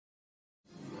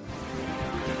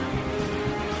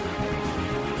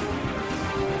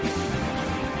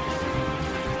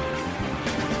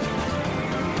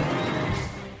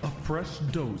fresh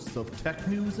dose of tech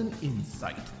news and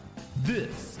insight.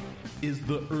 This is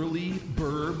the Early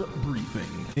Burb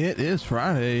Briefing. It is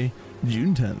Friday,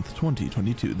 June 10th,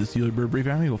 2022. This is the Early Burb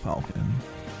Briefing. I'm Eagle Falcon.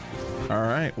 All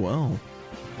right, well,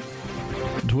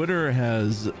 Twitter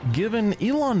has given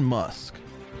Elon Musk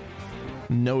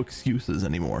no excuses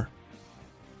anymore.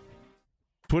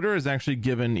 Twitter has actually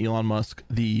given Elon Musk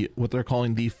what they're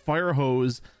calling the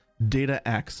Firehose data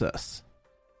access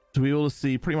to be able to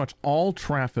see pretty much all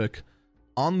traffic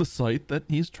on the site that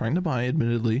he's trying to buy,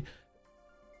 admittedly,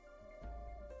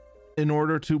 in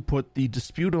order to put the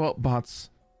dispute about bots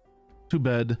to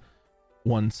bed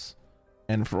once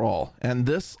and for all. And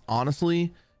this,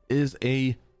 honestly, is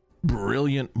a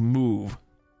brilliant move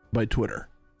by Twitter,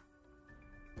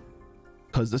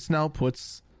 because this now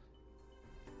puts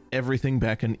everything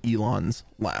back in Elon's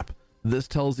lap. This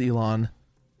tells Elon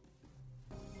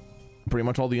pretty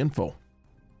much all the info.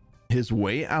 His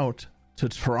way out to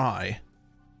try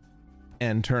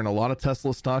and turn a lot of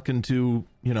Tesla stock into,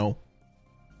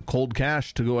 cold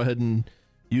cash to go ahead and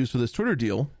use for this Twitter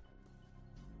deal,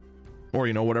 or,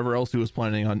 whatever else he was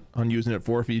planning on using it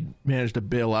for if he managed to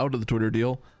bail out of the Twitter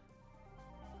deal,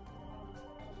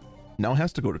 now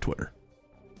has to go to Twitter,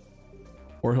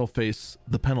 or he'll face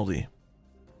the penalty.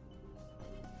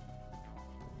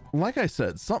 Like I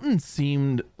said, something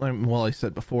seemed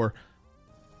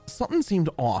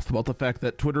off about the fact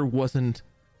that Twitter wasn't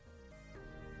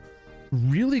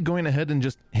really going ahead and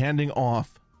just handing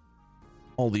off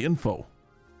all the info.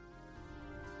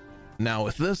 Now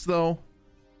with this, though,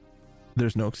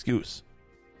 there's no excuse.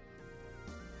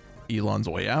 Elon's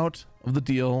way out of the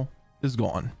deal is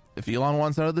gone. If Elon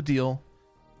wants out of the deal,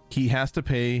 he has to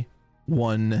pay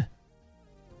 $1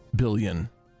 billion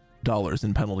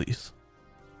in penalties.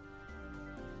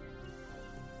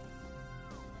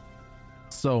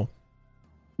 So,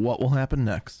 what will happen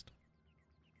next?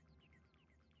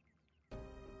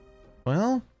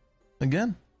 Well,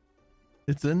 again,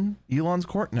 it's in Elon's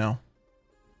court now.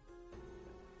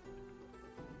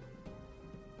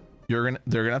 They're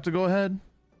gonna have to go ahead,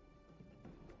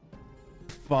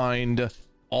 find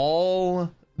all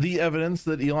the evidence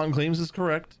that Elon claims is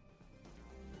correct.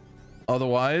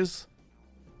 Otherwise,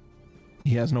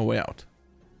 he has no way out.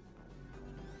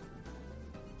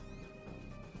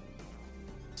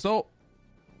 So,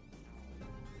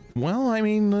 well,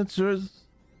 let's just,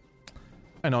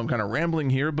 I know I'm kind of rambling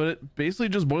here, but it basically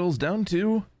just boils down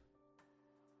to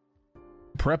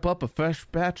prep up a fresh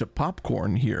batch of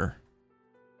popcorn here.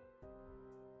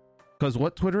 Because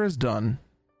what Twitter has done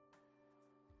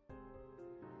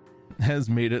has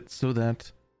made it so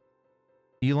that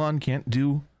Elon can't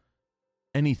do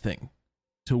anything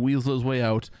to weasel his way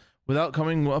out without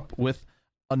coming up with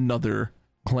another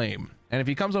claim. And if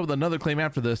he comes up with another claim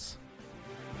after this,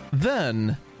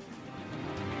 then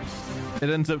it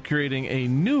ends up creating a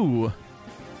new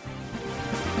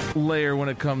layer when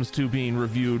it comes to being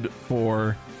reviewed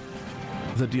for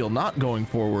the deal not going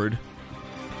forward,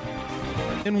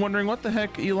 and wondering what the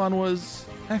heck Elon was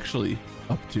actually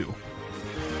up to.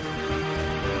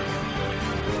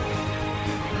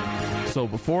 So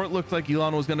before it looked like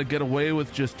Elon was going to get away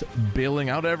with just bailing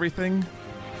out everything,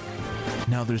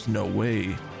 now there's no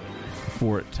way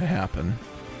for it to happen.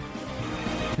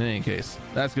 In any case,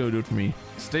 that's gonna do it for me.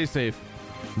 Stay safe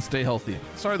and stay healthy.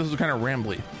 Sorry this was kind of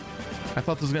rambly. I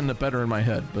thought this was gonna get better in my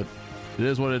head, but it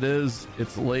is what it is.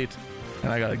 It's late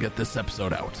and I gotta get this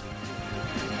episode out.